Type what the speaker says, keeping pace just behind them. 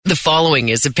The following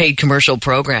is a paid commercial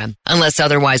program. Unless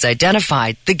otherwise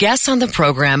identified, the guests on the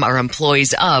program are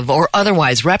employees of or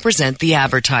otherwise represent the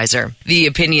advertiser. The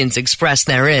opinions expressed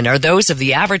therein are those of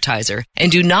the advertiser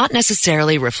and do not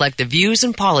necessarily reflect the views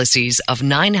and policies of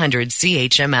 900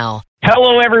 CHML.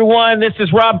 Hello, everyone. This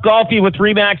is Rob Golfi with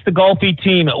RE/MAX, the Golfi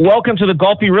Team. Welcome to the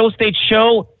Golfi Real Estate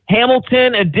Show,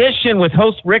 Hamilton edition with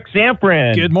host Rick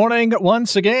Zamperin. Good morning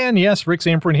once again. Yes, Rick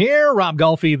Zamperin here, Rob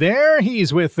Golfi there.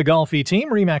 He's with the Golfi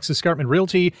Team, RE/MAX Escarpment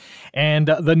Realty, and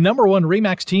the number one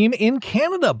RE/MAX team in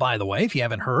Canada, by the way, if you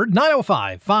haven't heard.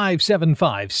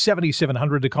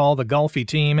 905-575-7700 to call the Golfi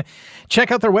Team.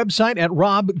 Check out their website at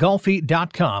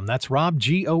robgolfi.com. That's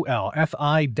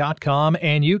robgolfi.com.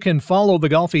 And you can follow the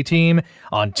Golfi Team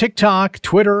on TikTok,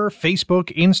 Twitter,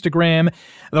 Facebook, Instagram.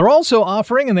 They're also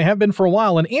offering, and they have been for a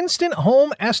while, an instant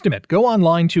home estimate. Go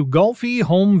online to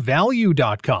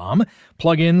golfihomevalue.com,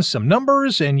 plug in some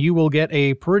numbers, and you will get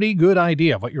a pretty good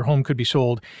idea of what your home could be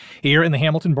sold here in the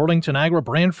Hamilton, Burlington, Niagara,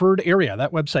 Brantford area.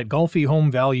 That website,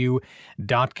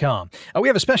 golfihomevalue.com. We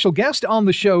have a special guest on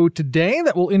the show today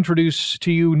that we'll introduce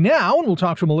to you now, and we'll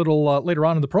talk to him a little later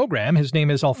on in the program. His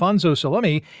name is Alphonso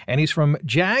Salemi, and he's from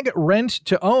JAAG Rent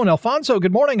to Own. Alphonso,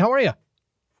 good morning. How are you?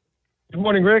 Good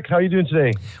morning, Rick. How are you doing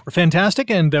today? We're fantastic,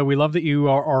 and we love that you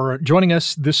are joining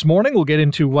us this morning. We'll get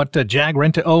into what JAAG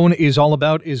Rent to Own is all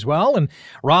about as well. And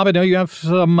Rob, I know you have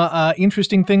some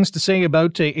interesting things to say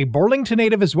about a Burlington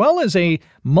native as well as a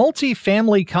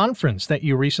multi-family conference that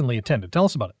you recently attended. Tell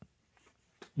us about it.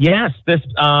 Yes, this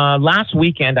last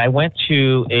weekend I went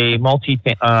to a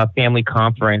multi-family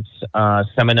conference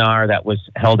seminar that was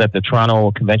held at the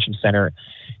Toronto Convention Center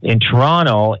in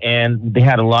Toronto, and they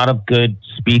had a lot of good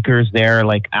speakers there,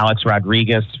 like Alex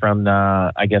Rodriguez from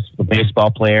the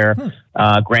baseball player,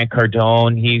 Grant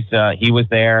Cardone. He was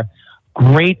there.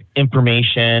 Great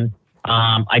information.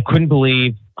 I couldn't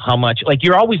believe how much, like,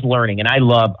 you're always learning, and I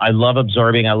love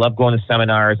absorbing. I love going to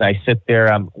seminars. I sit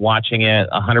there, I'm watching it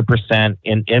 100%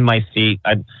 in my seat.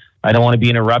 I don't want to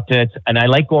be interrupted, and I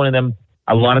like going to them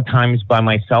a lot of times by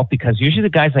myself, because usually the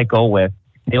guys I go with,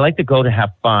 they like to go to have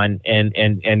fun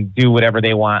and do whatever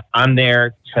they want. I'm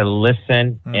there to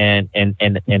listen and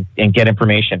get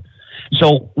information.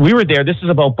 So we were there. This is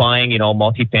about buying,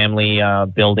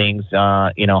 multifamily buildings,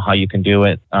 how you can do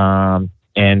it, and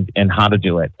how to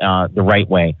do it the right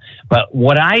way. But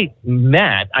what I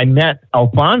met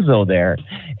Alphonso there,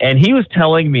 and he was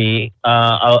telling me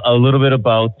a little bit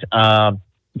about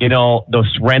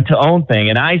this rent to own thing.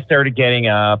 And I started getting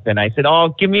up and I said,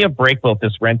 "Oh, give me a break about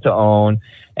this rent to own."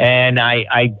 And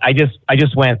I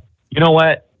just went, you know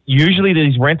what? Usually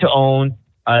these rent to own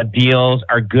deals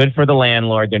are good for the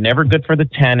landlord. They're never good for the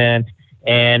tenant.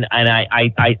 And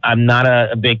I'm not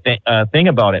a big thing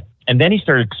about it. And then he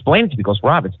started explaining to me, he goes,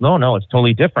 "Rob, it's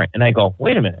totally different." And I go,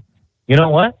 "Wait a minute. You know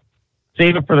what?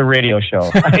 Save it for the radio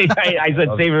show." I said,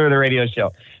 "Save it for the radio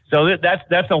show." So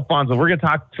that's Alphonso. We're going to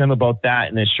talk to him about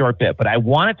that in a short bit. But I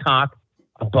want to talk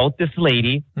about this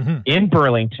lady in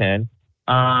Burlington.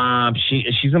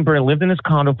 She's in Burlington, lived in this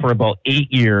condo for about 8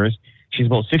 years. She's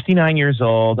about 69 years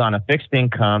old on a fixed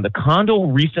income. The condo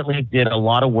recently did a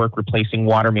lot of work replacing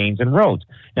water mains and roads.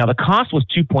 Now, the cost was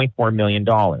 $2.4 million.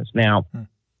 Now,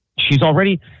 she's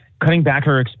already cutting back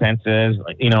her expenses,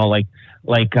 like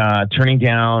turning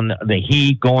down the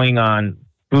heat, going on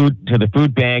food to the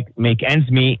food bank, make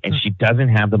ends meet, and she doesn't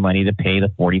have the money to pay the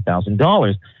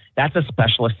 $40,000. That's a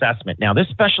special assessment. Now, this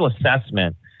special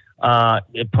assessment,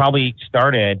 it probably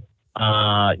started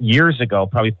years ago,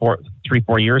 probably 4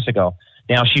 years ago.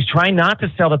 Now, she's trying not to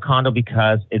sell the condo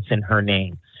because it's in her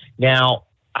name. Now,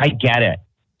 I get it.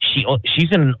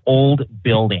 She's in an old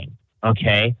building,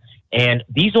 okay? And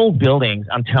these old buildings,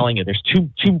 I'm telling you, there's two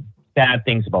bad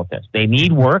things about this. They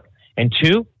need work, and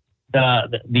two,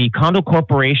 the condo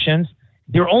corporations,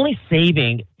 they're only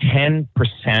saving 10%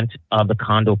 of the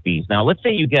condo fees. Now, let's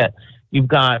say you've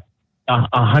got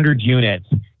 100 units,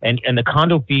 and the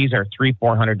condo fees are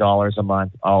 $300-400 a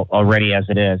month already as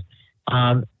it is.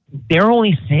 They're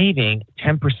only saving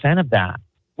 10% of that,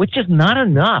 which is not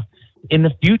enough in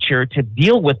the future to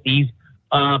deal with these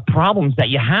problems that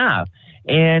you have.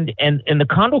 And the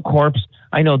condo corps,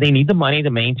 I know they need the money to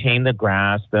maintain the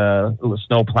grass, the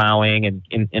snow plowing,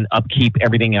 and upkeep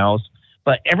everything else.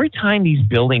 But every time these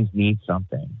buildings need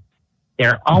something,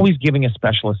 they're always giving a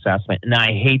special assessment, and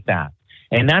I hate that.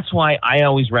 And that's why I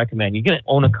always recommend you're going to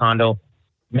own a condo,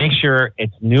 make sure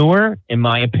it's newer, in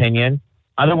my opinion.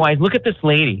 Otherwise, look at this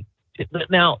lady.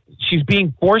 Now, she's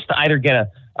being forced to either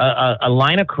get a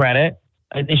line of credit,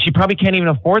 and she probably can't even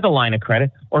afford the line of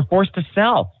credit, or forced to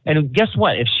sell. And guess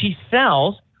what? If she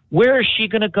sells, where is she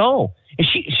going to go? And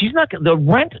she's not, the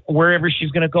rent wherever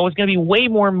she's going to go is going to be way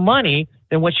more money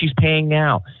than what she's paying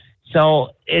now.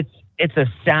 So it's a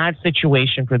sad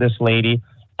situation for this lady.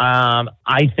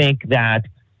 I think that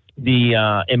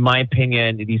in my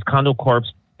opinion, these condo corps,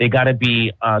 they got to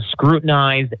be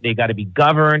scrutinized. They got to be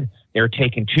governed. They're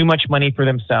taking too much money for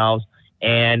themselves,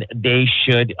 and they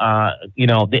should,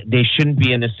 they shouldn't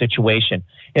be in this situation.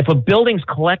 If a building's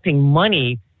collecting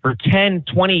money for 10,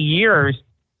 20 years,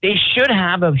 they should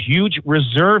have a huge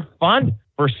reserve fund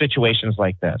for situations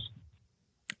like this.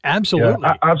 Absolutely.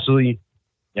 Yeah, absolutely.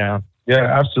 Yeah. Yeah,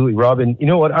 absolutely, Rob. And you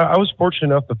know what? I was fortunate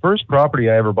enough. The first property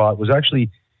I ever bought was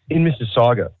actually in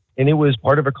Mississauga, and it was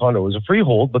part of a condo. It was a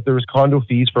freehold, but there was condo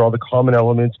fees for all the common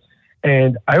elements.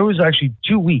 And I was actually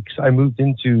 2 weeks. I moved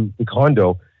into the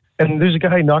condo, and there's a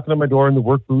guy knocking on my door in the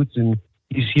work boots, and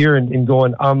he's here and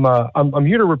going, I'm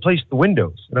here to replace the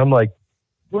windows. And I'm like,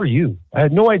 who are you? I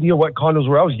had no idea what condos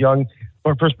were. I was young.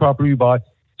 Our first property we bought.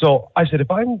 So I said, if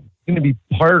I'm going to be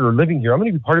part or living here, I'm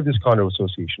going to be part of this condo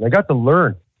association. I got to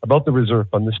learn about the reserve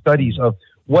fund, the studies of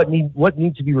what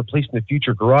needs to be replaced in the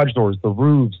future, garage doors, the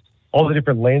roofs, all the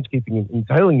different landscaping and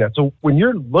tiling that. So when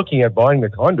you're looking at buying the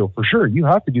condo, for sure, you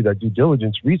have to do that due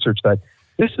diligence, research that.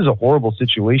 This is a horrible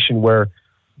situation where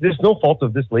there's no fault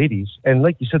of this lady's. And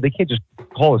like you said, they can't just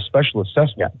call a special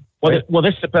assessment. Yeah. Well,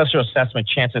 this special assessment,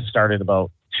 chances started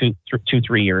about 3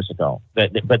 years ago.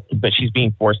 But she's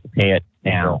being forced to pay it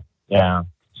now. Yeah.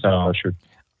 So sure.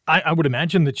 I would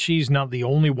imagine that she's not the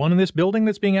only one in this building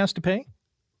that's being asked to pay.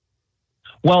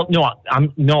 Well,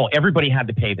 no, everybody had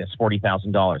to pay this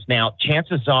 $40,000. Now,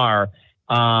 chances are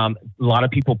a lot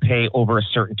of people pay over a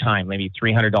certain time, maybe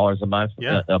 $300 a month,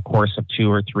 a course of 2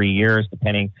 or 3 years,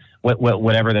 depending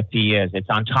whatever the fee is. It's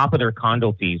on top of their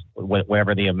condo fees,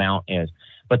 whatever the amount is.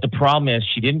 But the problem is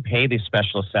she didn't pay the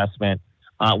special assessment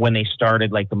when they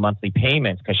started like the monthly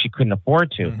payments because she couldn't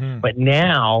afford to. Mm-hmm. But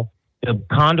now the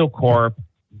condo corp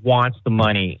wants the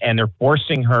money, and they're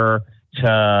forcing her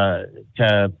to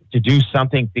do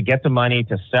something to get the money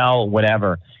to sell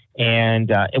whatever,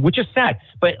 and which is sad.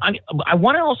 But I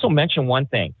want to also mention one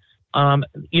thing. I'll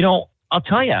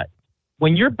tell you,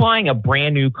 when you're buying a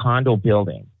brand new condo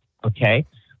building, okay,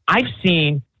 I've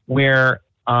seen where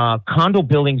condo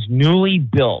buildings newly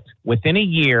built within a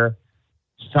year,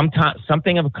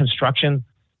 something of a construction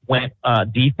went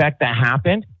defect that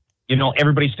happened.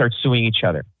 Everybody starts suing each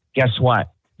other. Guess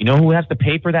what? You know who has to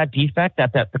pay for that defect?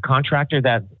 That the contractor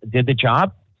that did the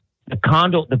job?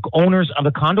 The owners of the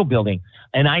condo building.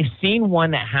 And I seen one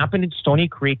that happened in Stony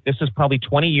Creek. This is probably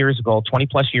 20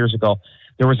 plus years ago.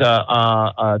 There was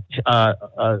a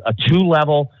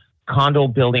 2-level condo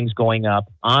buildings going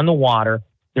up on the water.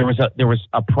 There was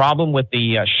a problem with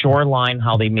the shoreline,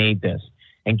 how they made this.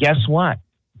 And guess what?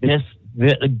 They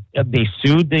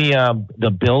sued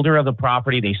the builder of the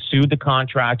property. They sued the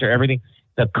contractor, everything.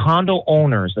 The condo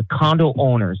owners,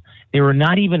 they were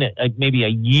not even maybe a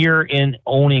year in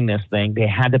owning this thing. They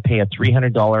had to pay a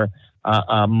 $300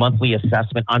 monthly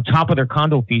assessment on top of their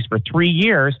condo fees for 3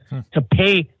 years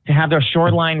to have their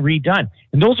shoreline redone.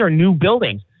 And those are new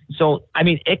buildings. So, I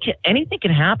mean, anything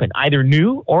can happen, either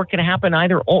new or it can happen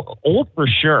either old for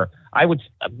sure.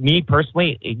 Me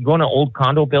personally, you go in an old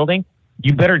condo building,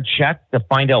 you better check to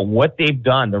find out what they've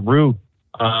done, the roof,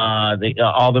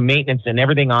 all the maintenance and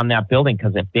everything on that building,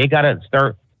 because if they got to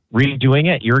start redoing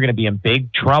it, you're going to be in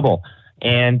big trouble.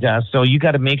 And so you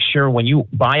got to make sure when you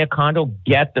buy a condo,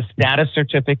 get the status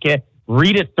certificate,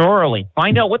 read it thoroughly,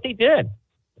 find out what they did.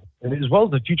 And as well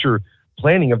as the future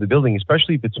planning of the building,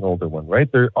 especially if it's an older one,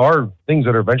 right? There are things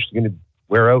that are eventually going to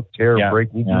wear out, tear,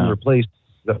 break, need to be replaced.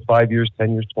 That 5 years,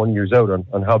 10 years, 20 years out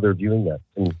on how they're viewing that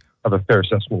and have a fair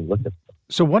assessment and look at it.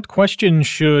 So what questions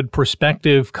should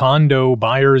prospective condo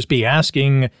buyers be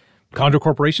asking condo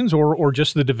corporations or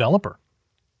just the developer?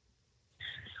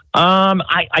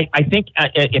 I think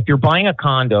if you're buying a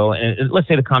condo, and let's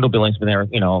say the condo building's been there,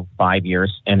 5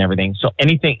 years and everything. So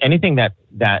anything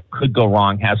that could go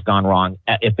wrong has gone wrong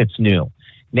if it's new.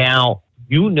 Now,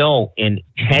 in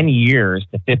 10 years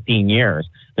to 15 years,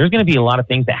 there's going to be a lot of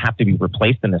things that have to be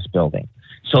replaced in this building.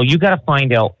 So you got to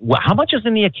find out how much is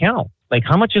in the account. Like,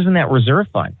 how much is in that reserve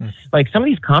fund? Like, some of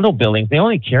these condo buildings, they're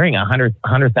only carrying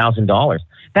 $100,000.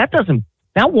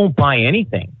 That won't buy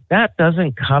anything. That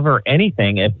doesn't cover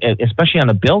anything, especially on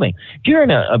a building. If you're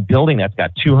in a building that's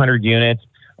got 200 units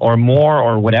or more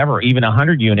or whatever, even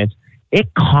 100 units,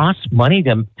 it costs money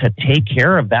to take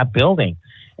care of that building.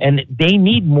 And they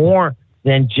need more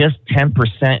than just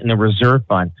 10% in the reserve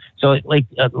fund. So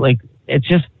it's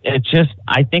just,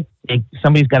 I think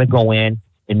somebody's got to go in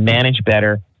and manage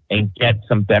better and get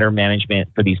some better management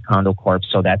for these condo corps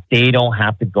so that they don't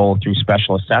have to go through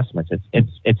special assessments.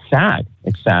 It's sad.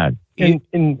 It's sad. And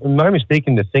am I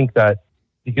mistaken to think that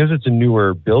because it's a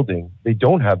newer building, they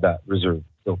don't have that reserve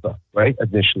built up, right?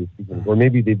 Initially speaking, or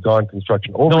maybe they've gone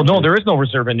construction over. No, there is no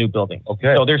reserve in new building.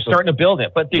 Okay. So they're starting to build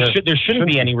it, but there shouldn't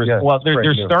be any reserve. Well,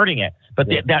 they're starting it, but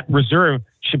that reserve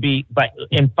should be,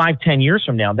 in 5-10 years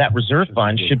from now, that reserve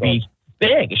fund should be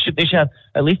big. They should have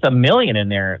at least $1 million in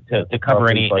there to cover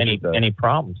any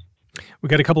problems. We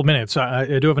got a couple minutes.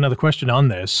 I do have another question on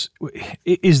this.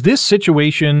 Is this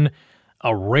situation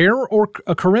a rare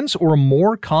occurrence or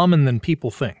more common than people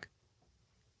think?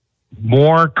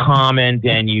 More common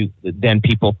than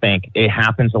people think. It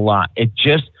happens a lot.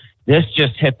 This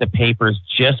just hit the papers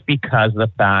just because of the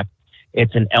fact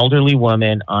it's an elderly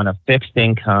woman on a fixed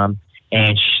income,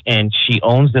 and she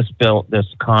owns this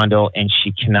condo, and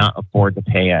she cannot afford to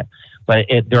pay it. But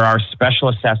there are special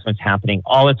assessments happening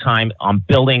all the time on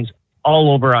buildings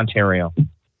all over Ontario.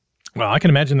 Well, I can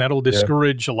imagine that'll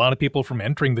discourage a lot of people from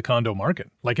entering the condo market.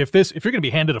 Like if you're going to be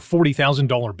handed a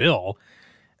 $40,000 bill,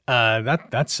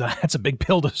 that's a big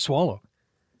pill to swallow.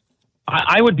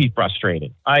 I would be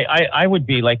frustrated. I would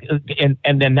be like,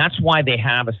 and then that's why they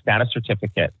have a status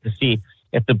certificate to see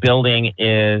if the building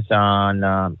is on,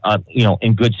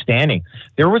 in good standing.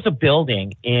 There was a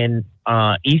building in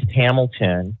East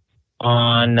Hamilton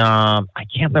on, I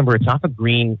can't remember. It's off of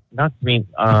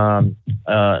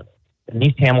in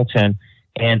East Hamilton,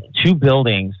 and two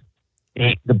buildings.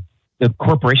 The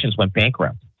corporations went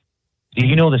bankrupt. Do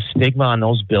you know the stigma on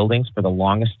those buildings for the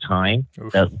longest time?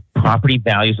 Oof. The property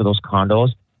values of those condos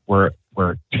were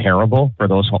terrible for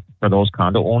those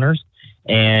condo owners,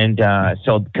 and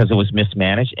so because it was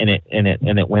mismanaged and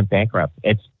it went bankrupt.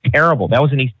 It's terrible. That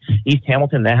was in East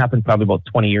Hamilton. That happened probably about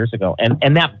 20 years ago,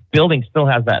 and that building still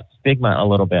has that stigma a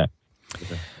little bit.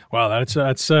 Wow, that's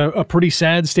a pretty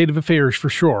sad state of affairs for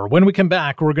sure. When we come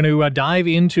back, we're going to dive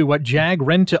into what JAAG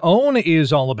Rent to Own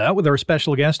is all about with our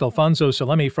special guest, Alphonso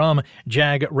Salemi from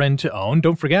JAAG Rent to Own.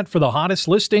 Don't forget, for the hottest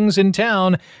listings in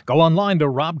town, go online to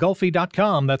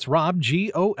robgolfi.com. That's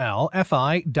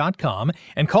robgolfi.com,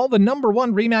 and call the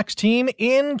 #1 RE/MAX team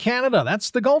in Canada.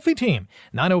 That's the Golfi Team,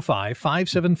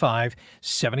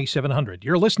 905-575-7700.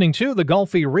 You're listening to the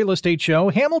Golfi Real Estate Show,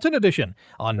 Hamilton Edition,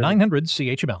 on 900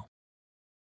 CHML.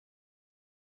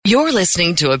 You're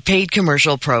listening to a paid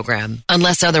commercial program.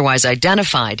 Unless otherwise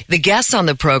identified, the guests on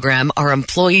the program are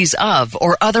employees of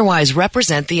or otherwise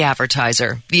represent the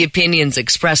advertiser. The opinions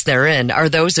expressed therein are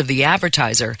those of the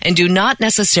advertiser and do not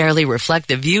necessarily reflect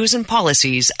the views and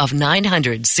policies of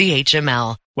 900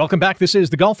 CHML. Welcome back. This is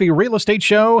the Golfi Real Estate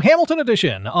Show, Hamilton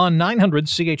Edition, on 900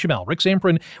 CHML. Rick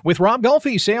Zamprin with Rob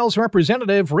Golfi, sales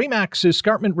representative, RE/MAX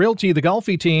Escarpment Realty, the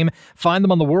Golfi Team. Find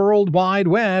them on the World Wide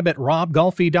Web at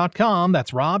robgolfi.com.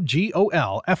 That's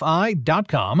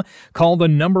robgolfi.com. Call the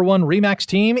 #1 RE/MAX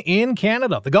team in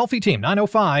Canada, the Golfi Team,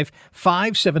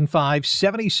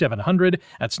 905-575-7700.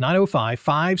 That's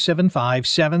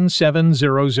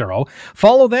 905-575-7700.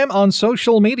 Follow them on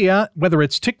social media, whether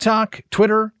it's TikTok,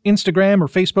 Twitter, Instagram, or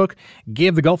Facebook.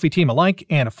 Give the Golfi Team a like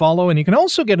and a follow, and you can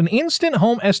also get an instant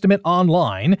home estimate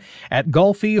online at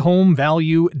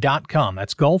golfihomevalue.com.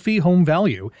 That's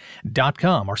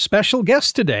golfihomevalue.com. Our special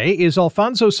guest today is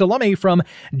Alphonso Salemi from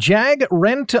JAAG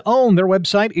Rent to Own. Their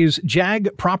website is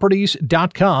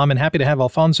jagproperties.com, and happy to have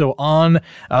Alphonso on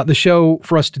the show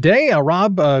for us today.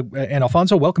 Rob and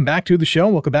Alphonso, welcome back to the show.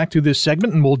 Welcome back to this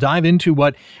segment, and we'll dive into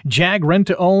what JAAG Rent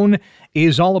to Own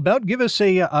is all about. Give us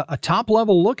a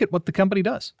top-level look at what the company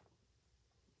does.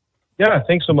 Yeah,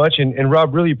 thanks so much. And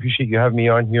Rob, really appreciate you having me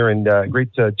on here, and great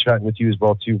chatting with you as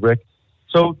well too, Rick.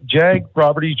 So JAAG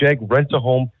Properties, JAAG Rent to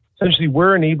Home, essentially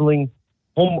we're enabling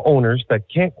homeowners that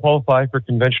can't qualify for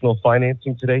conventional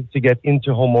financing today to get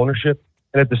into home ownership.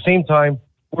 And at the same time,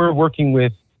 we're working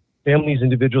with families,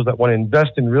 individuals that want to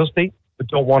invest in real estate, but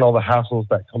don't want all the hassles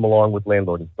that come along with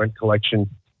landlording, rent collection,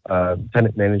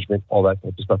 tenant management, all that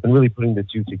type of stuff, and really putting the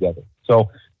two together. So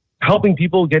helping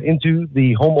people get into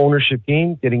the home ownership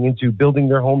game, getting into building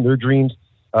their home, their dreams,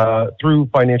 through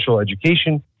financial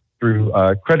education, through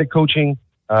credit coaching,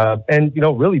 and,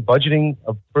 really budgeting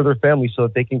for their family so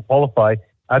that they can qualify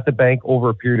at the bank over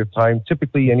a period of time,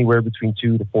 typically anywhere between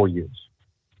 2 to 4 years.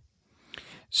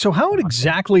 So how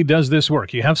exactly does this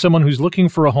work? You have someone who's looking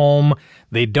for a home.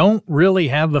 They don't really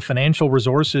have the financial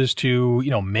resources to,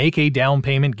 make a down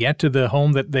payment, get to the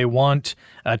home that they want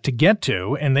to get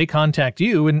to, and they contact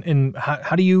you. And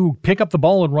how do you pick up the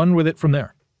ball and run with it from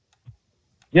there?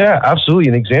 Yeah, absolutely.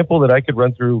 An example that I could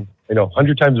run through,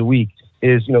 100 times a week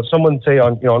is, someone say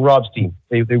on Rob's team,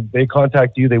 they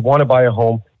contact you, they want to buy a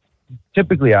home.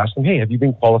 typically ask them, hey, have you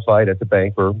been qualified at the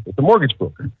bank or with the mortgage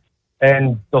broker?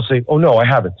 And they'll say, oh, no, I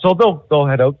haven't. So they'll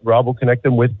head out. Rob will connect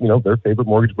them with, their favorite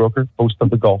mortgage broker, host of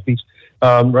the Golfis,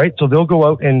 right? So they'll go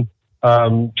out and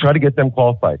try to get them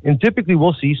qualified. And typically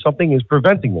we'll see something is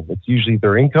preventing them. It's usually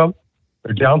their income,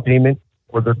 their down payment,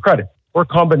 or their credit, or a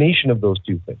combination of those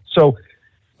two things. So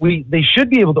they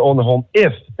should be able to own the home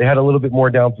if they had a little bit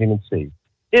more down payment saved,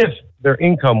 if their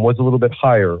income was a little bit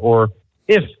higher, or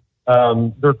if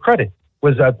their credit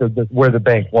was at where the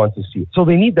bank wants to see it. So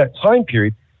they need that time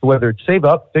period, whether it's save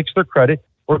up, fix their credit,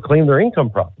 or claim their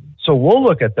income property. So we'll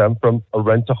look at them from a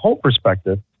rent-to-home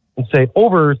perspective and say,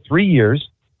 over 3 years,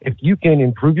 if you can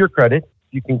improve your credit,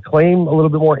 you can claim a little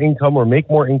bit more income or make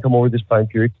more income over this time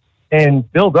period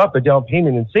and build up a down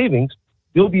payment and savings,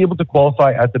 you'll be able to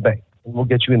qualify at the bank, and we'll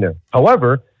get you in there.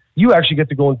 However, you actually get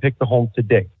to go and pick the home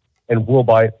today, and we'll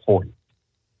buy it for you.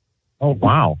 Oh,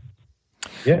 wow.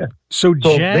 Yeah. So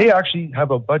they actually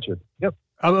have a budget. Yep.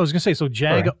 I was going to say, so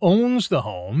JAAG owns the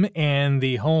home, and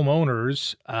the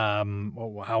homeowners,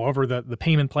 however the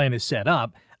payment plan is set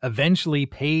up, eventually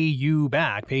pay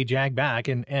JAAG back,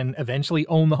 and eventually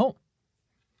own the home.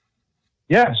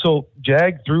 Yeah, so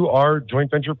JAAG, through our joint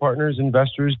venture partners,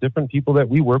 investors, different people that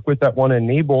we work with that want to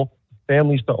enable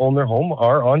families to own their home,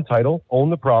 are on title, own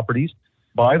the properties,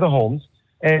 buy the homes,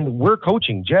 and we're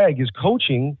coaching. JAAG is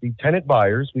coaching the tenant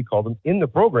buyers, we call them, in the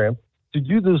program to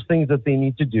do those things that they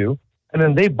need to do. And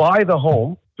then they buy the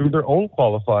home through their own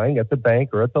qualifying at the bank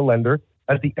or at the lender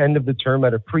at the end of the term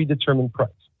at a predetermined price.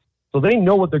 So they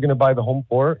know what they're going to buy the home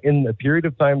for in the period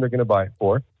of time they're going to buy it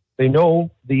for. They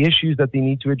know the issues that they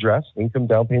need to address, income,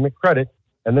 down payment, credit,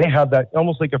 and they have that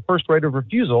almost like a first right of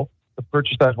refusal to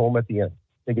purchase that home at the end.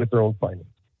 They get their own finance.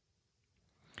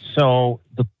 So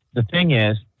the thing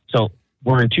is, so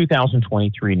we're in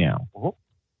 2023 now.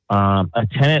 A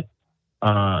tenant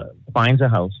finds a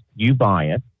house, you buy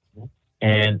it,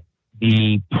 and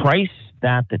the price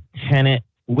that the tenant,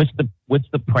 what's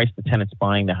the price the tenant's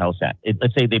buying the house at?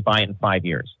 Let's say they buy it in 5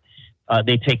 years.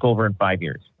 They take over in 5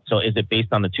 years. So is it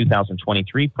based on the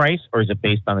 2023 price, or is it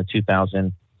based on the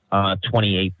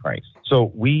 2028 price?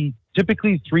 So we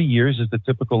typically 3 years is the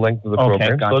typical length of the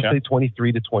program. Gotcha. So let's say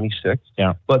 23 to 26.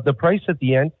 Yeah. But the price at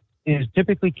the end is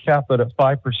typically capped at a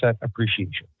 5%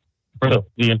 appreciation. For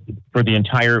the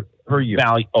entire per year.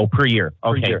 Value. Oh, per year.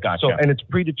 Okay, per year. gotcha. So, and it's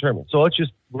predetermined. So let's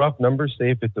just rough numbers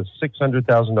say if it's a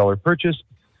 $600,000 purchase,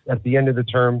 at the end of the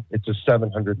term, it's a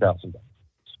 $700,000.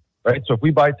 Right? So if we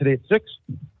buy today at 6,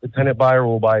 the tenant buyer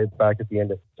will buy it back at the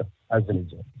end of the term, as an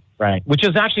example. Right, which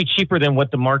is actually cheaper than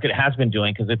what the market has been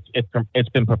doing, because it's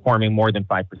been performing more than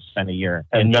 5% a year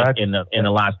in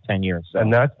the last 10 years. So.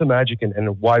 And that's the magic,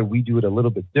 and why we do it a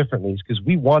little bit differently is because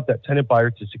we want that tenant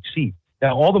buyer to succeed.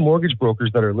 Now, all the mortgage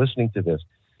brokers that are listening to this,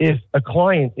 if a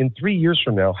client in 3 years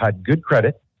from now had good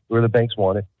credit, where the banks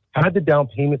want it, had the down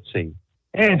payment saved,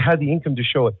 and had the income to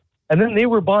show it, and then they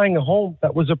were buying a home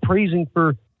that was appraising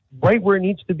for right where it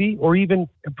needs to be, or even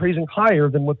appraising higher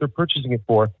than what they're purchasing it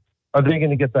for, are they going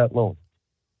to get that loan?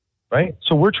 Right?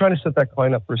 So we're trying to set that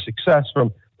client up for success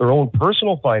from their own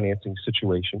personal financing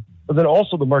situation, but then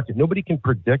also the market. Nobody can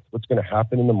predict what's going to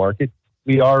happen in the market.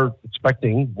 We are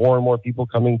expecting more and more people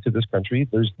coming to this country.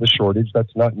 There's the shortage.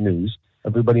 That's not news.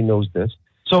 Everybody knows this.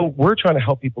 So we're trying to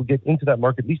help people get into that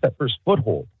market, at least that first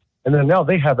foothold. And then now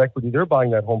they have equity. They're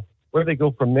buying that home. Where they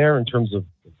go from there in terms of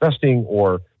investing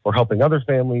or helping other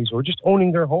families or just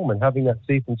owning their home and having that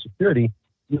safe and security,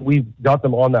 we've got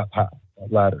them on that path,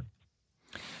 that ladder.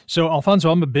 So,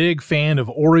 Alphonso, I'm a big fan of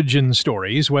origin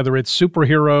stories, whether it's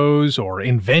superheroes or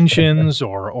inventions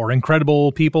or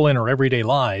incredible people in our everyday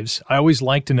lives. I always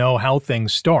like to know how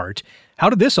things start. How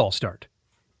did this all start?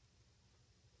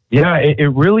 Yeah,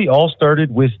 it really all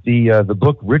started with the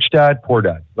book Rich Dad, Poor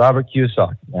Dad, Robert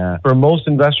Kiyosaki. Yeah. For most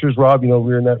investors, Rob, we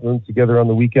were in that room together on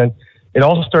the weekend. It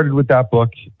all started with that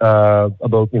book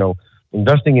about,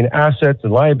 investing in assets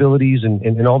and liabilities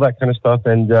and all that kind of stuff.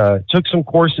 And took some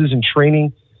courses and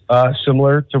training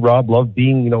similar to Rob. Loved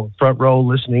being, front row,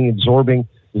 listening, absorbing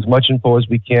as much info as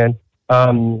we can.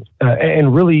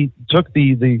 And really took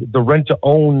the rent to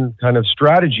own kind of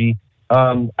strategy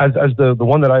as the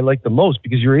one that I like the most,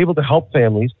 because you're able to help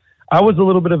families. I was a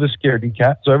little bit of a scaredy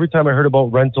cat. So every time I heard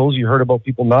about rentals, you heard about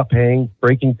people not paying,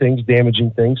 breaking things,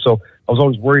 damaging things. So I was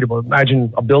always worried about,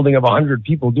 imagine a building of 100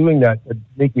 people doing that. It'd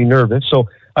make me nervous. So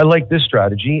I like this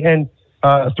strategy. And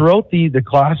throughout the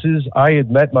classes, I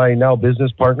had met my now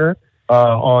business partner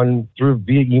via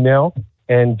email.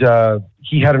 And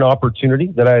he had an opportunity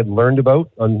that I had learned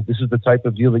about. This is the type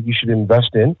of deal that you should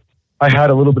invest in. I had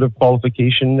a little bit of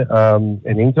qualification and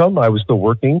income. I was still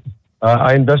working.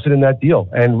 I invested in that deal,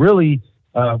 and really,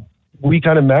 we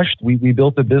kind of meshed. We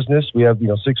built a business. We have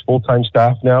 6 full-time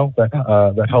staff now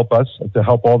that help us to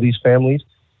help all these families.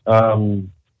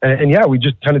 And yeah, we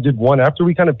just kind of did one after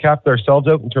we kind of capped ourselves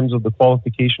out in terms of the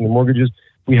qualification and mortgages.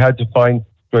 We had to find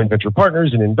joint venture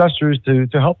partners and investors to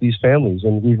help these families,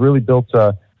 and we've really built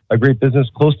a great business.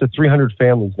 Close to 300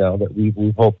 families now that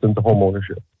we've helped into home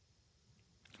ownership.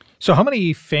 So, how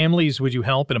many families would you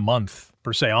help in a month,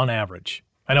 per se, on average?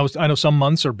 I know some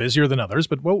months are busier than others,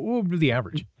 but what would be the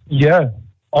average? Yeah,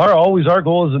 our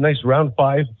goal is a nice round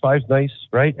five nice,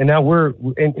 right? And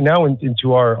now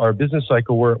into our business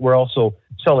cycle, we're also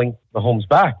selling the homes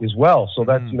back as well. So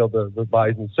that's the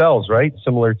buys and sells, right?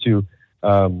 Similar to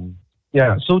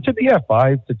So to be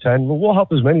 5 to 10, we'll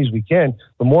help as many as we can.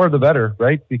 The more, the better,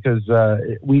 right? Because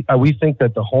we think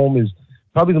that the home is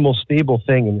probably the most stable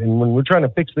thing. And when we're trying to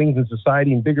fix things in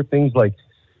society and bigger things like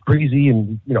crazy,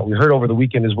 and we heard over the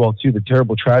weekend as well too, the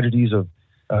terrible tragedies of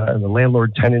the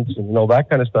landlord tenants and all that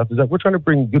kind of stuff, is that we're trying to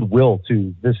bring goodwill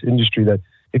to this industry. That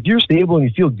if you're stable and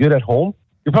you feel good at home,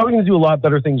 you're probably going to do a lot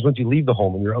better things once you leave the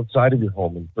home and you're outside of your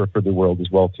home and for the world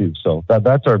as well too. So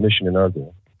that's our mission and our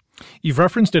goal. You've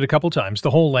referenced it a couple times,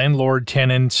 the whole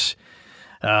landlord-tenant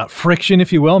friction,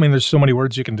 if you will. I mean, there's so many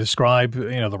words you can describe,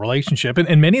 the relationship,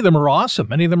 and many of them are awesome.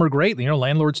 Many of them are great.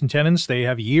 Landlords and tenants, they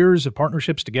have years of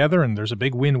partnerships together, and there's a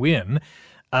big win-win.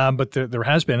 But there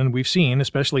has been, and we've seen,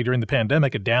 especially during the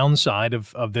pandemic, a downside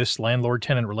of this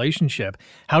landlord-tenant relationship.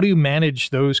 How do you manage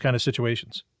those kind of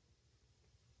situations?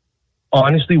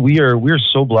 Honestly, we're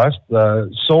so blessed.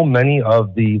 So many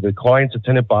of the clients, the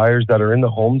tenant buyers that are in the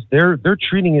homes, they're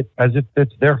treating it as if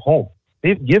it's their home.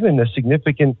 They've given a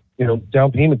significant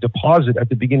down payment deposit at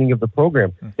the beginning of the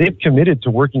program. They've committed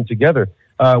to working together.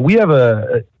 We have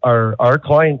our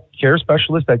client care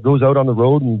specialist that goes out on the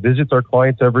road and visits our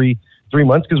clients every 3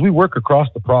 months, because we work across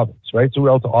the province, right? So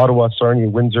we're out to Ottawa, Sarnia,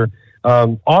 Windsor.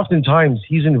 Oftentimes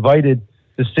he's invited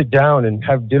to sit down and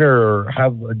have dinner or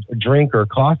have a drink or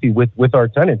coffee with our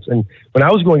tenants. And when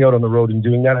I was going out on the road and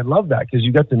doing that, I love that, because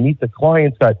you got to meet the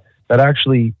clients that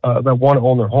actually that want to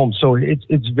own their home. So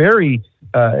it's very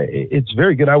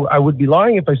good. I would be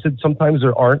lying if I said sometimes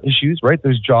there aren't issues, right?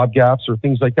 There's job gaps or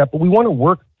things like that, but we want to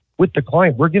work with the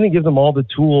client. We're going to give them all the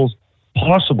tools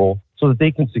possible so that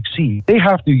they can succeed. They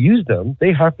have to use them.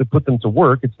 They have to put them to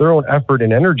work. It's their own effort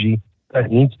and energy that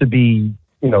needs to be,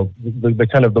 the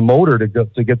kind of the motor to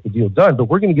get the deal done. But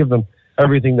we're going to give them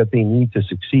everything that they need to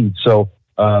succeed. So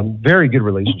very good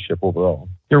relationship overall.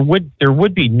 There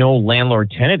would be no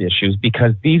landlord-tenant issues,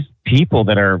 because these people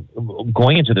that are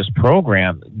going into this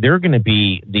program, they're going to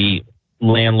be the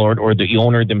landlord or the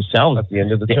owner themselves at the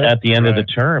end of the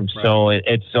term.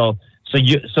 Right. So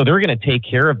they're going to take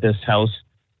care of this house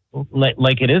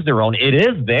like it is their own. It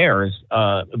is theirs,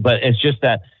 but it's just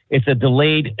that it's a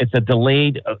delayed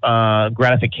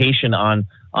gratification on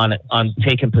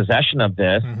taking possession of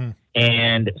this. Mm-hmm.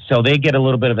 And so they get a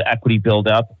little bit of equity build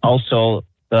up. Also,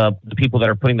 the people that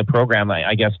are putting the program,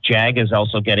 I guess JAAG is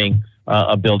also getting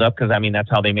a build up, because that's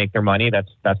how they make their money. That's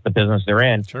the business they're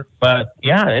in. Sure. But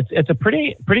yeah, it's a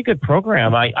pretty good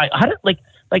program.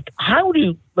 How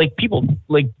do people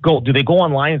go? Do they go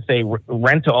online and say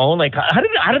rent to own?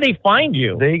 How do they find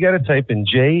you? They got to type in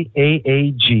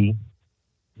JAAG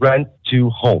Rent to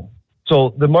Home.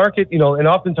 So the market, and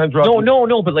oftentimes, Rob,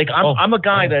 no, but I'm a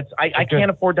guy that's I can't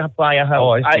afford to buy a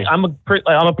house. I'm a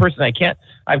person.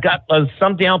 I've got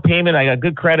some down payment. I got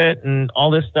good credit and all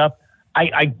this stuff.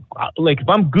 I if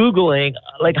I'm Googling,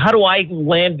 how do I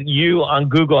land you on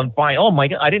Google and find? Oh my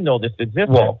God, I didn't know this existed.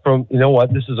 Well,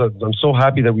 I'm so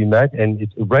happy that we met, and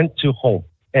it's rent to home.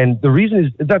 And the reason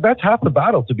is that's half the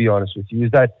battle, to be honest with you,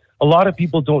 is that a lot of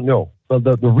people don't know.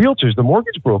 The realtors, the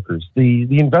mortgage brokers, the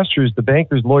investors, the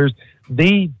bankers, lawyers,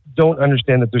 they don't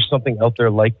understand that there's something out there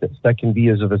like this that can be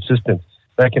as of assistance,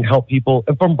 that can help people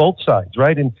from both sides,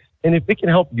 right? And if it can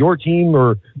help your team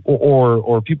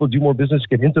or people do more business,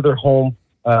 get into their home,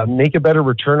 make a better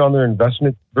return on their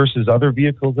investment versus other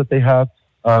vehicles that they have,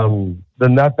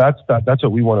 then that's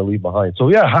what we want to leave behind. So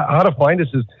yeah, how to find us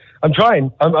is, I'm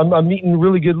trying. I'm meeting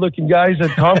really good looking guys at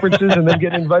conferences and then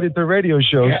getting invited to radio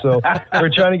shows. So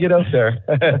we're trying to get out there.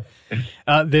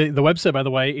 The website, by the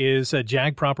way, is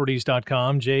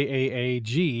jaagproperties.com,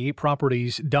 JAAG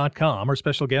properties.com. Our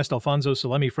special guest, Alphonso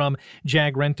Salemi from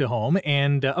JAAG Rent to Home.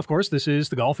 And of course, this is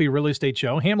the Golfi Real Estate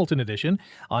Show, Hamilton edition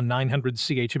on 900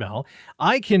 CHML.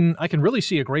 I can really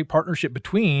see a great partnership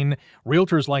between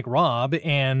realtors like Rob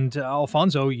and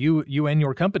Alphonso, you and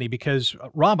your company, because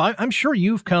Rob, I'm sure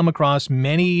you've come across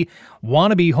many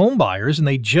wannabe home buyers, and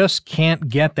they just can't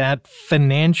get that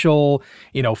financial,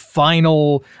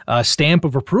 final stamp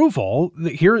of approval.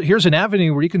 Here's an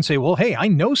avenue where you can say, well, hey, I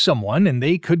know someone, and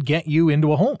they could get you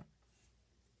into a home.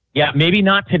 Yeah, maybe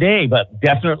not today, but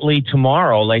definitely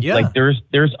tomorrow. Like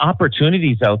there's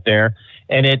opportunities out there,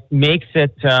 and it makes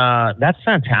it that's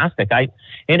fantastic.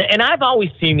 And I've always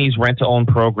seen these rent-to-own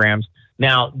programs.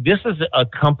 Now, this is a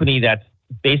company that's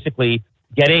basically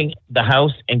getting the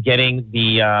house and getting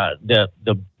the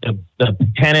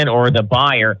tenant or the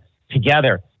buyer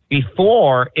together.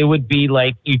 Before, it would be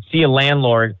like you'd see a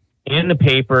landlord in the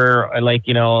paper, like,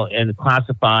 in the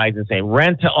classifieds, and say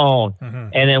rent to own. Mm-hmm.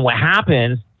 And then what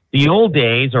happens, the old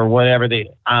days or whatever,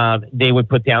 they would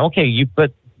put down, okay,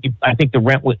 I think the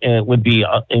rent would be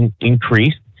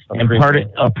increased and part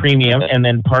of a premium, and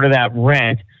then part of that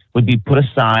rent would be put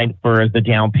aside for the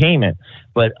down payment.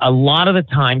 But a lot of the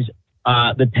times,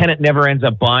 the tenant never ends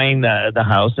up buying the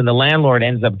house, and the landlord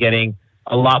ends up getting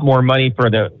a lot more money for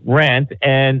the rent,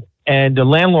 and the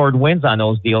landlord wins on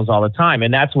those deals all the time.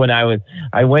 And that's when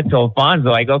I went to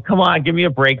Alphonso. I go, come on, give me a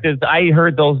break. I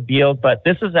heard those deals, but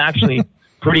this is actually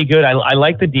pretty good. I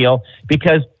like the deal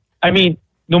because,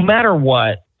 no matter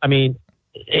what,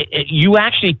 you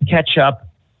actually catch up.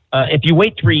 If you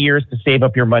wait 3 years to save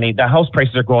up your money, the house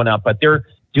prices are going up, but they're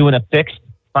doing a fixed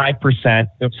 5%.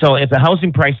 So if the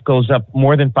housing price goes up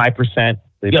more than 5%,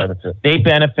 they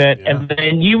benefit. Yeah. And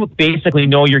then you basically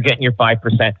know you're getting your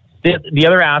 5%. The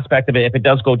other aspect of it, if it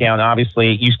does go down,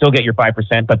 obviously you still get your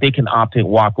 5%, but they can opt to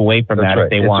walk away from that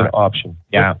if they want. It's an option.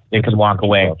 Yeah, they can walk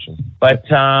away. But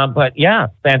yeah,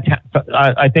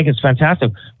 I think it's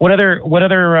fantastic. What other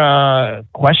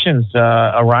questions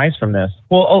arise from this?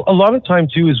 Well, a lot of time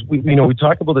too is we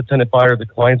talk about the tenant buyer, the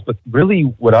clients, but really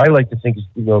what I like to think is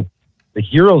the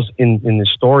heroes in this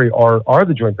story are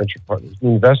the joint venture partners, the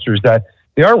investors that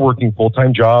they are working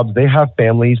full-time jobs, they have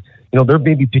families. They're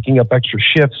maybe picking up extra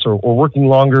shifts or working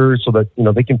longer so that,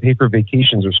 they can pay for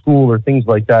vacations or school or things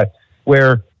like that,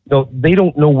 where, they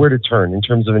don't know where to turn in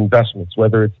terms of investments,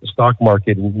 whether it's the stock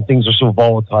market and things are so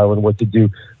volatile and what to do.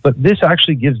 But this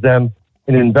actually gives them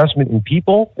an investment in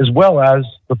people as well as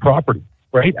the property,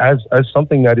 right? As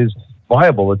something that is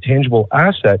viable, a tangible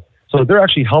asset. So they're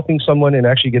actually helping someone and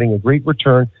actually getting a great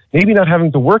return, maybe not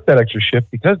having to work that extra shift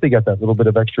because they got that little bit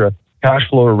of extra cash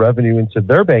flow or revenue into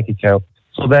their bank account.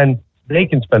 So then they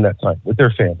can spend that time with their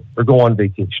family or go on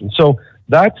vacation. So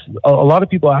that's a lot of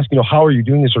people ask, how are you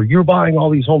doing this? Or you're buying all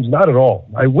these homes? Not at all.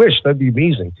 I wish. That'd be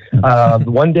amazing.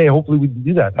 One day, hopefully we can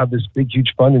do that, have this big,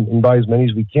 huge fund and buy as many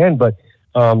as we can. But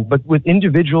with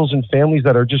individuals and families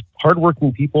that are just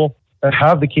hardworking people that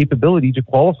have the capability to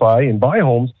qualify and buy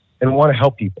homes and want to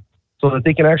help people so that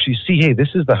they can actually see, hey,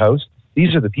 this is the house.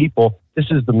 These are the people. This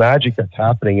is the magic that's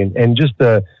happening. And just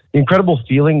the incredible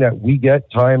feeling that we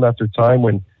get time after time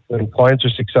when clients are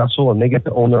successful and they get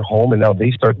to own their home and now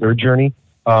they start their journey.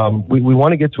 We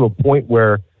want to get to a point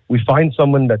where we find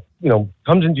someone that,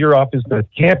 comes into your office that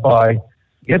can't buy,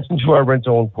 gets into our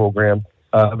rent-to-own program,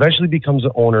 eventually becomes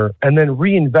an owner, and then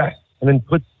reinvest and then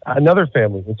puts another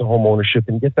family into home ownership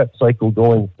and get that cycle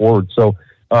going forward. So,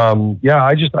 I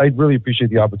really appreciate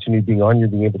the opportunity of being on here,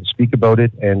 being able to speak about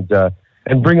it and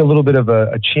bring a little bit of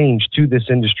a change to this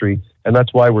industry. And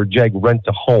that's why we're JAAG Rent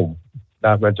to Home,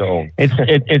 not Rent to Own.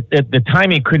 The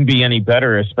timing couldn't be any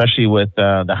better, especially with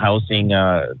the housing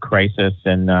crisis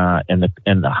and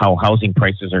how housing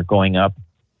prices are going up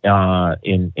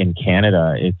in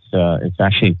Canada. It's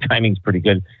actually timing's pretty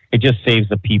good. It just saves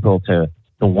the people to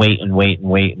wait,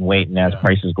 and as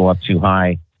prices go up too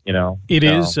high,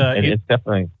 it's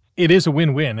definitely. It is a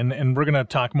win-win, and we're going to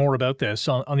talk more about this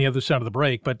on the other side of the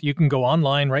break, but you can go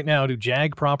online right now to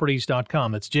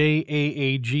jaagproperties.com. That's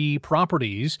JAAG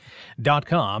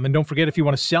Properties.com. And don't forget, if you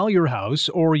want to sell your house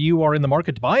or you are in the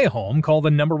market to buy a home, call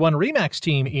the #1 RE/MAX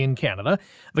team in Canada,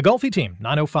 the Golfi Team,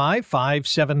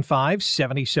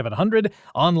 905-575-7700.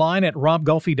 Online at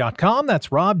robgolfi.com. That's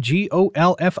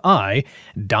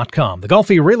RobGolfi.com. The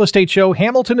Golfi Real Estate Show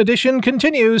Hamilton Edition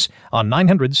continues on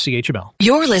 900 CHML.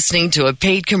 You're listening to a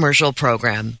paid commercial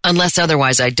program. Unless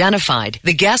otherwise identified,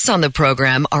 the guests on the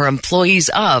program are employees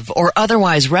of or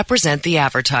otherwise represent the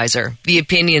advertiser. The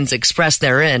opinions expressed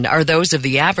therein are those of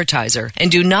the advertiser and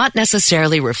do not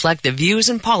necessarily reflect the views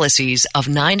and policies of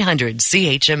 900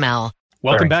 CHML.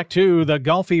 Welcome back to the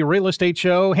Golfi Real Estate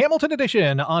Show, Hamilton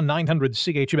Edition on 900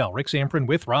 CHML. Rick Zamprin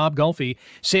with Rob Golfi,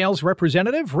 sales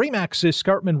representative, Remax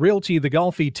Escarpment Realty, the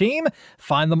Golfi team.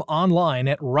 Find them online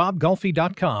at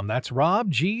robgolfi.com. That's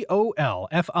Rob,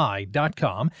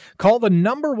 Golfi.com. Call the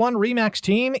number one Remax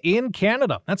team in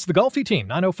Canada. That's the Golfi team,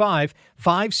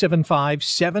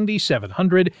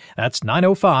 905-575-7700. That's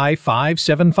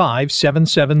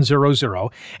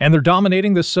 905-575-7700. And they're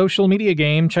dominating the social media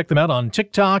game. Check them out on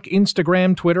TikTok, Instagram,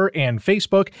 Twitter, and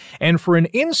Facebook. And for an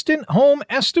instant home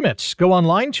estimate, go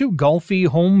online to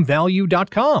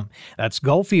golfihomevalue.com. That's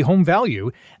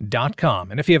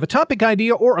golfihomevalue.com. And if you have a topic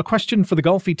idea or a question for the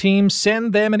Golfi team,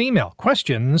 send them an email.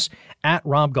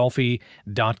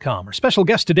 questions@robgolfi.com. Our special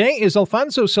guest today is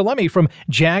Alphonso Salemi from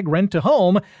JAAG Rent to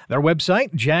Home. Their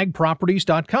website,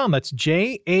 jaagproperties.com. That's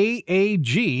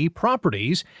JAAG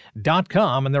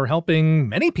properties.com. And they're helping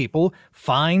many people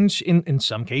find, in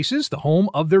some cases, the home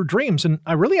of their dreams. And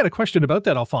I really had a question about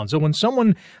that, Alphonso. When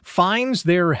someone finds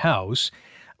their house,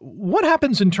 what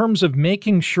happens in terms of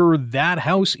making sure that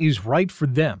house is right for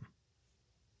them?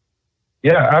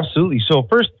 Yeah, absolutely. So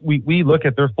first, we look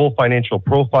at their full financial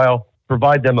profile,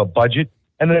 provide them a budget,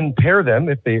 and then pair them,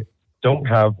 if they don't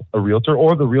have a realtor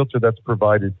or the realtor that's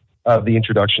provided the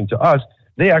introduction to us,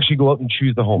 they actually go out and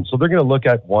choose the home. So they're going to look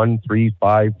at 1, 3,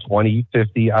 5, 20,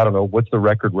 50. I don't know. What's the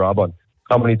record, Rob, on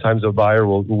how many times a buyer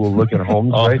will look at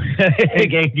homes, right?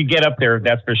 You get up there,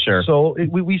 that's for sure. So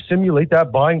we simulate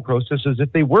that buying process as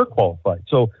if they were qualified.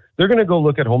 So they're going to go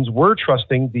look at homes. We're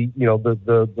trusting the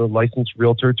licensed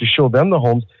realtor to show them the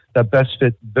homes that best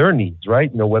fit their needs, right?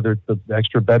 Whether it's the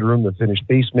extra bedroom, the finished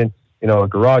basement, a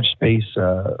garage space,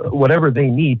 whatever they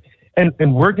need.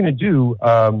 And we're going to do,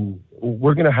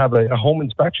 we're going to have a home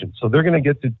inspection. So they're going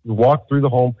to get to walk through the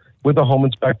home with a home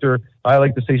inspector. I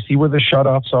like to say, see where the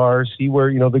shutoffs are, see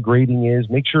where, the grading is,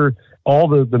 make sure all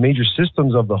the major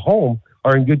systems of the home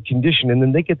are in good condition. And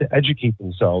then they get to educate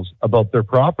themselves about their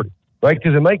property, right?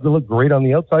 Because it might look great on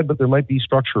the outside, but there might be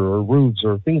structure or roofs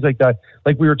or things like that.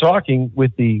 Like we were talking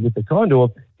with the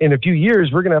condo, in a few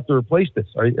years, we're going to have to replace this.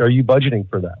 Are you budgeting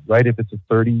for that, right? If it's a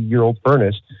 30-year-old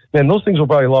furnace, man, those things will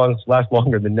probably last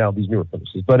longer than now, these newer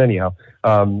furnaces. But anyhow,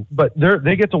 but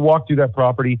they get to walk through that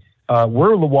property.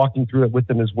 We're walking through it with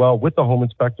them as well, with the home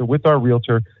inspector, with our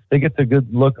realtor. They get to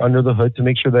good look under the hood to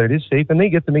make sure that it is safe, and they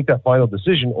get to make that final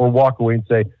decision or walk away and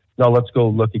say, no, let's go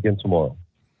look again tomorrow.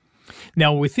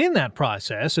 Now, within that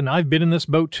process, and I've been in this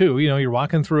boat too, you're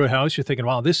walking through a house, you're thinking,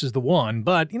 wow, this is the one,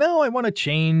 but, I want to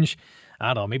change,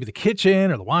 I don't know, maybe the kitchen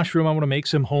or the washroom. I want to make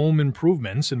some home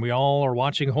improvements, and we all are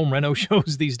watching home reno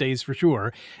shows these days for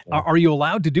sure. Yeah. Are you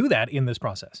allowed to do that in this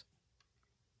process?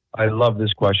 I love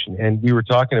this question. And we were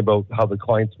talking about how the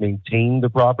clients maintain the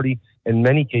property. In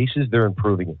many cases, they're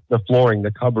improving it. The flooring,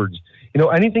 the cupboards,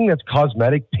 anything that's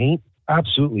cosmetic, paint,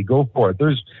 absolutely go for it.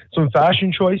 There's some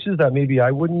fashion choices that maybe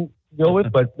I wouldn't go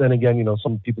with, but then again,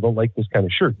 some people don't like this kind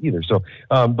of shirt either. So,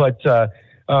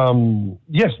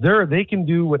 yes, they can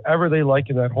do whatever they like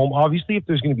in that home. Obviously, if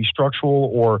there's going to be structural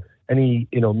or any,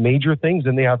 major things,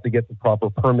 then they have to get the proper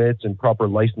permits and proper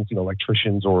licensing,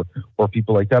 electricians or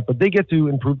people like that. But they get to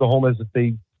improve the home as if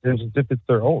it's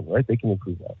their own, right? They can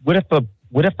improve that. What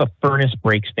if a furnace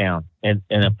breaks down and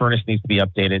a furnace needs to be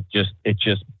updated? It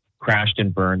just crashed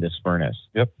and burned this furnace.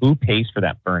 Yep. Who pays for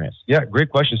that furnace? Yeah, great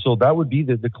question. So that would be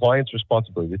the client's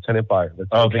responsibility, the tenant buyer. That's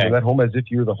okay. That home as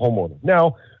if you're the homeowner.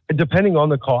 Now, depending on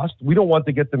the cost, we don't want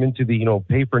to get them into the,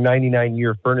 pay for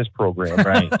 99-year furnace program.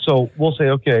 Right. So we'll say,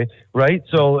 okay, right?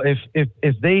 So if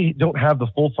they don't have the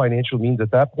full financial means at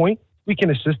that point, we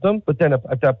can assist them, but then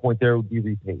at that point there would be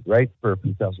repaid, right? For a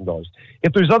few $1,000s.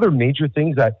 If there's other major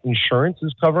things that insurance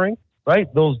is covering,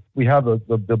 right? Those, we have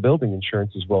the building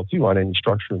insurance as well too on any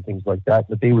structure and things like that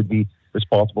they would be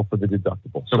responsible for the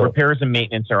deductible. So repairs and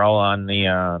maintenance are all on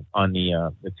the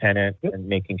tenant. Yep. And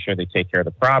making sure they take care of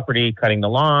the property, cutting the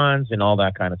lawns and all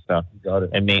that kind of stuff. Got it.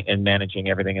 And managing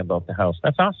everything about the house.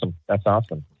 That's awesome.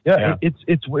 Yeah. It's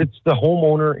the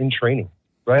homeowner in training,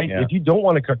 right? Yeah. If you don't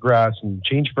want to cut grass and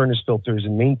change furnace filters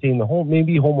and maintain the home,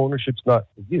 maybe home ownership's not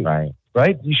for you.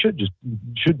 Right? You should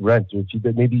rent.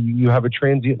 If maybe you have a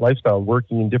transient lifestyle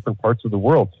working in different parts of the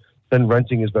world, then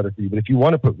renting is better for you. But if you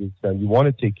want to put roots down, you want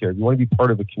to take care, you want to be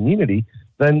part of a community,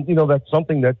 then, that's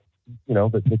something that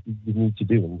you need to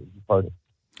do and be part of.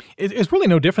 It's really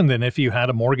no different than if you had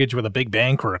a mortgage with a big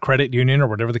bank or a credit union or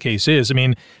whatever the case is. I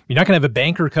mean, you're not going to have a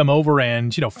banker come over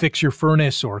and, fix your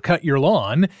furnace or cut your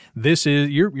lawn. This is,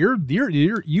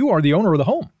 you are the owner of the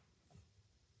home.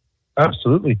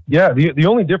 Absolutely. Yeah. The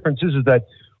only difference is that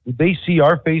they see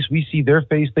our face, we see their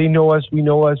face, they know us, we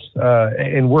know us,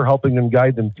 and we're helping them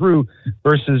guide them through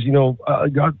versus,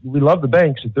 God, we love the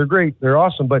banks. They're great. They're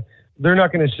awesome, but they're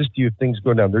not going to assist you if things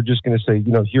go down. They're just going to say,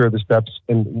 here are the steps.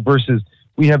 And versus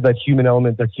we have that human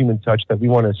element, that human touch that we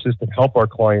want to assist and help our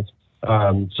clients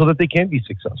so that they can be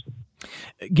successful.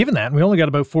 Given that, we only got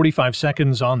about 45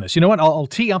 seconds on this. You know what? I'll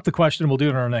tee up the question. We'll do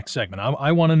it in our next segment.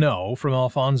 I want to know from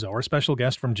Alphonso, our special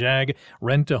guest from JAAG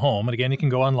Rent to Home. And again, you can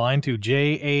go online to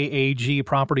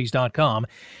JAAGproperties.com.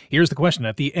 Here's the question.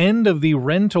 At the end of the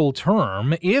rental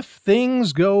term, if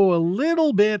things go a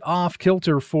little bit off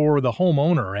kilter for the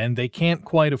homeowner and they can't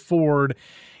quite afford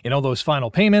those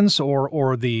final payments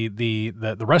or the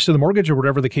rest of the mortgage or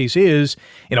whatever the case is,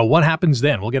 what happens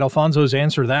then? We'll get Alphonso's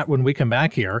answer to that when we come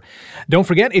back here. Don't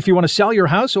forget, if you want to sell your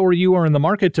house or you are in the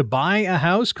market to buy a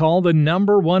house, call the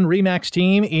number one RE/MAX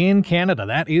team in Canada.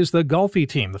 That is the Golfi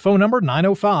Team. The phone number,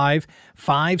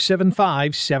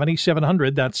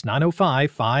 905-575-7700. That's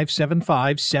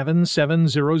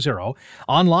 905-575-7700.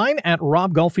 Online at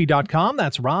robgolfi.com.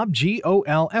 That's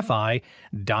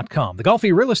robgolfi.com. The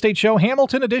Golfi Real Estate Show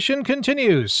Hamilton Edition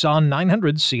continues on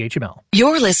 900 CHML.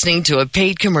 You're listening to a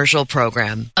paid commercial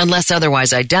program. Unless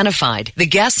otherwise identified, the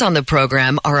guests on the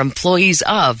program are employees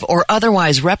of or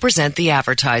otherwise represent the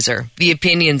advertiser. The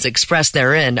opinions expressed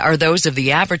therein are those of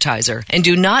the advertiser and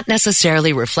do not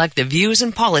necessarily reflect the views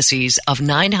and policies of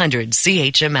 900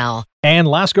 CHML. And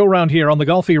last go round here on the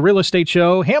Golfi Real Estate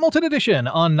Show, Hamilton Edition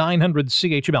on 900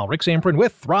 CHML. Rick Zamprin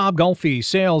with Rob Golfi,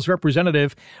 sales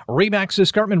representative, RE/MAX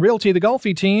Escarpment Realty, the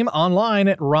Golfi Team, online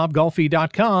at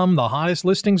robgolfi.com. The hottest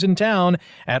listings in town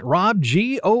at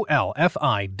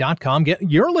robgolfi.com. Get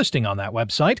your listing on that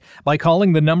website by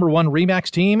calling the number one RE/MAX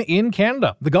team in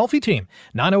Canada, the Golfi Team,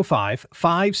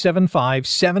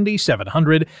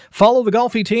 905-575-7700. Follow the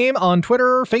Golfi Team on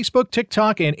Twitter, Facebook,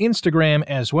 TikTok, and Instagram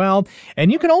as well.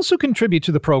 And you can also contribute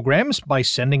to the programs by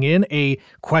sending in a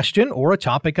question or a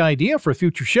topic idea for a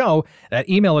future show. That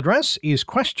email address is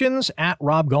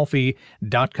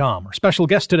questions@robgolfi.com. Our special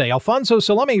guest today, Alphonso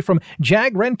Salemi from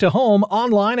JAAG Rent to Home,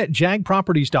 online at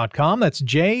jaagproperties.com. That's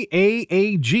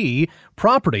JAAG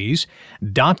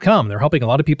properties.com. They're helping a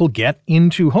lot of people get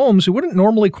into homes who wouldn't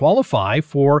normally qualify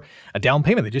for a down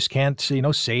payment. They just can't,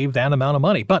 save that amount of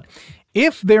money. But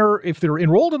if they're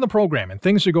enrolled in the program and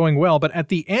things are going well, but at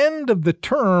the end of the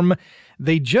term,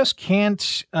 they just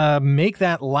can't make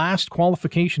that last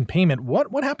qualification payment,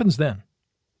 what happens then?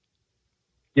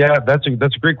 Yeah, that's a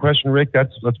great question, Rick.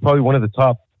 That's probably one of the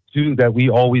top two that we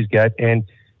always get. And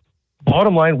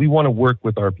bottom line, we want to work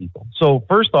with our people. So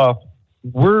first off,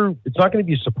 it's not going to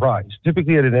be a surprise.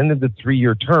 Typically at the end of the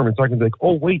 3-year term, it's not going to be like,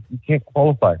 oh, wait, you can't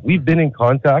qualify. We've been in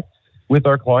contact with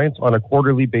our clients on a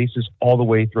quarterly basis all the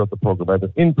way throughout the program,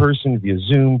 either in person, via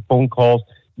Zoom, phone calls,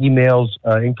 emails,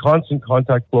 in constant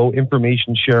contact flow,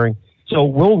 information sharing. So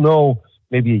we'll know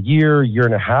maybe a year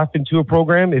and a half into a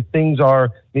program if things are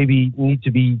need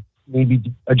to be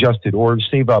adjusted or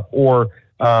save up or,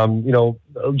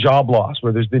 job loss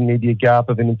where there's been maybe a gap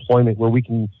of an employment where we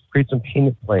can create some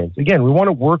payment plans. Again, we want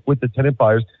to work with the tenant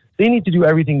buyers. They need to do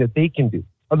everything that they can do.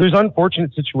 There's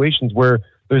unfortunate situations where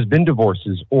there's been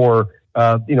divorces or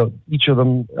each of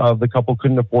them, the couple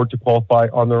couldn't afford to qualify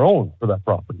on their own for that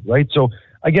property, right? So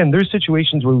again, there's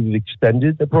situations where we've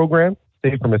extended the program,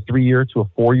 say from a 3-year to a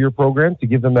 4-year program to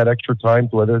give them that extra time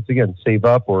to whether it's, again, save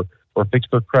up or fix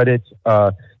their credit.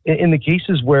 In the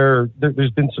cases where there's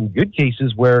been some good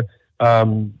cases where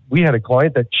we had a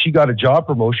client that she got a job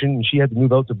promotion and she had to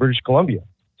move out to British Columbia.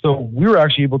 So we were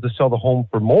actually able to sell the home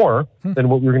for more than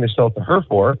what we were going to sell it to her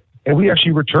for. And we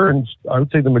actually returned, I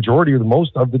would say, the majority or the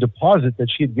most of the deposit that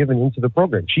she had given into the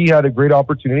program. She had a great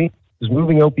opportunity, was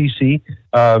moving out BC.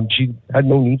 She had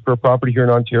no need for a property here in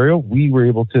Ontario. We were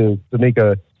able to make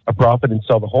a profit and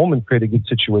sell the home and create a good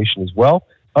situation as well.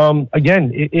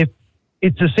 Again, if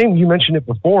it's the same, you mentioned it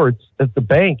before, it's at the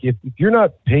bank. If you're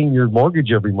not paying your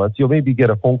mortgage every month, you'll maybe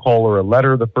get a phone call or a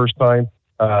letter the first time,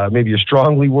 maybe a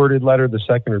strongly worded letter the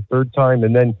second or third time,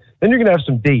 and then you're going to have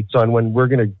some dates on when we're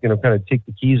going to kind of take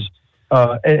the keys.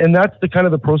 And that's the kind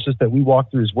of the process that we walk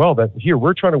through as well. That here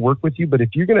we're trying to work with you, but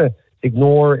if you're going to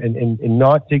ignore and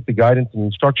not take the guidance and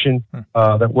instruction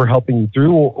that we're helping you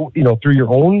through, or, through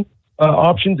your own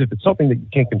options, if it's something that you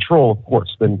can't control, of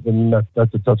course, then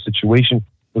that's a tough situation.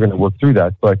 We're going to work through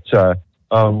that. But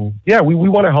we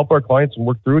want to help our clients and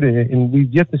work through it, and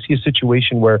we've yet to see a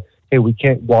situation where, hey, we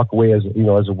can't walk away as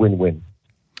a win-win.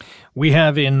 We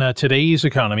have in today's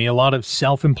economy a lot of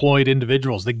self-employed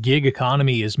individuals. The gig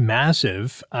economy is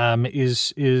massive. Are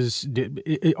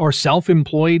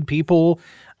self-employed people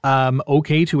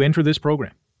okay to enter this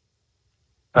program?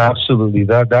 Absolutely.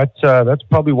 That's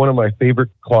probably one of my favorite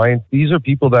clients. These are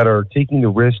people that are taking the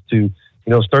risk to,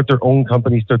 start their own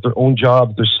company, start their own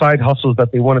jobs, their side hustles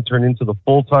that they want to turn into the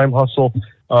full-time hustle,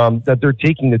 that they're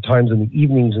taking the times in the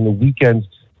evenings and the weekends,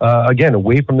 again,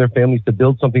 away from their families to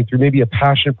build something through maybe a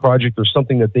passion project or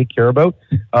something that they care about.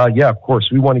 Of course,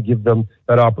 we want to give them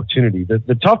that opportunity.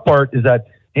 The tough part is that,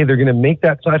 hey, they're going to make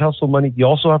that side hustle money. You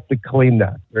also have to claim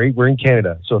that, right? We're in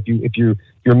Canada. So if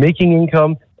you're making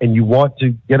income and you want to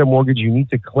get a mortgage, you need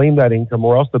to claim that income,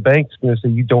 or else the bank's going to say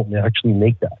you don't actually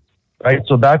make that, right?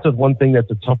 So that's one thing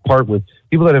that's a tough part with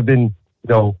people that have been,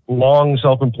 long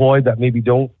self-employed, that maybe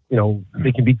don't,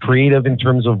 they can be creative in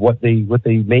terms of what they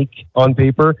make on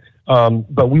paper.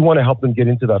 But we want to help them get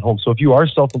into that home. So if you are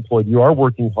self-employed, you are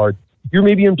working hard, you're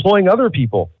maybe employing other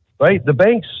people, right? The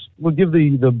banks will give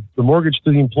the mortgage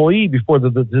to the employee before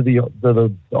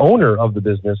the owner of the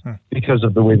business because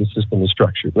of the way the system is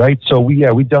structured, right? So we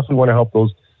definitely want to help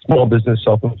those small business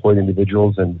self-employed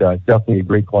individuals, and definitely a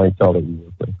great clientele that we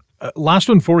work with. Last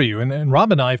one for you, and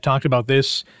Rob and I have talked about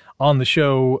this on the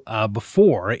show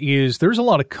before, is there's a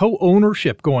lot of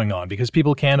co-ownership going on because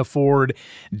people can't afford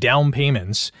down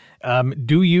payments.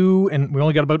 Do you, and we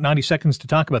only got about 90 seconds to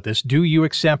talk about this, do you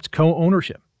accept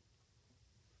co-ownership?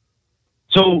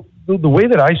 So the way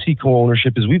that I see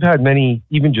co-ownership is we've had many,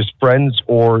 even just friends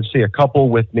or say a couple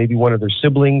with maybe one of their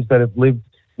siblings that have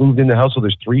moved in the house. So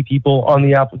there's 3 people on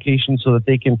the application so that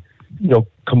they can,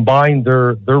 combine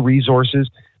their resources.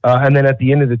 And then at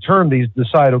the end of the term, they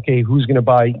decide, okay, who's going to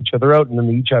buy each other out, and then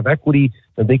they each have equity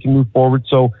and they can move forward.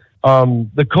 So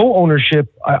the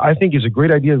co-ownership, I think, is a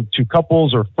great idea to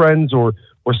couples or friends or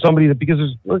somebody that, because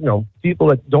there's people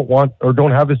that don't want or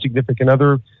don't have a significant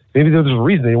other. Maybe there's a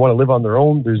reason they want to live on their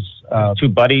own. There's 2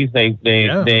 buddies. They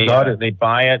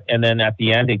buy it, and then at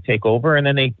the end they take over, and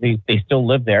then they still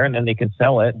live there, and then they can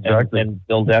sell it and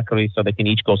build equity so they can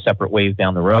each go separate ways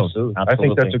down the road. Absolutely. I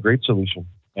think that's a great solution.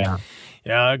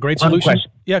 Yeah, great solution.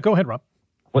 Question. Yeah, go ahead, Rob.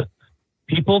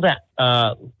 People that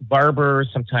barbers,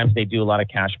 sometimes they do a lot of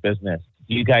cash business.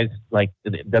 Do you guys,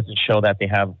 it doesn't show that they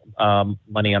have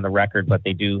money on the record, but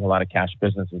they do a lot of cash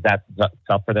business? Is that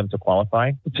tough for them to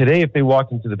qualify? Today, if they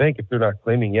walk into the bank, if they're not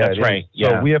claiming, that's right.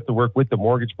 So we have to work with the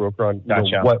mortgage broker on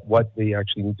what they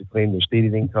actually need to claim, their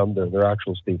stated income, their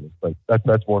actual statement. But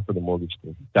that's more for the mortgage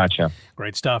team. Gotcha.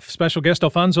 Great stuff. Special guest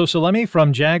Alphonso Salemi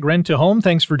from JAAG Rent to Home.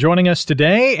 Thanks for joining us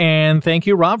today. And thank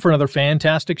you, Rob, for another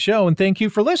fantastic show. And thank you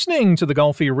for listening to the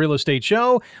Golfi Real Estate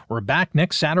Show. We're back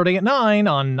next Saturday at 9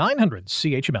 on 900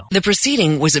 CHML. The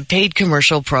proceeding was a paid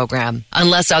commercial program.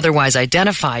 Unless otherwise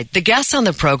identified, the guests on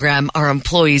the program are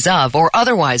employees of or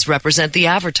otherwise represent the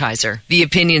advertiser. The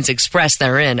opinions expressed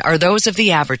therein are those of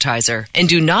the advertiser and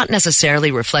do not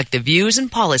necessarily reflect the views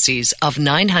and policies of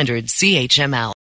 900 CHML.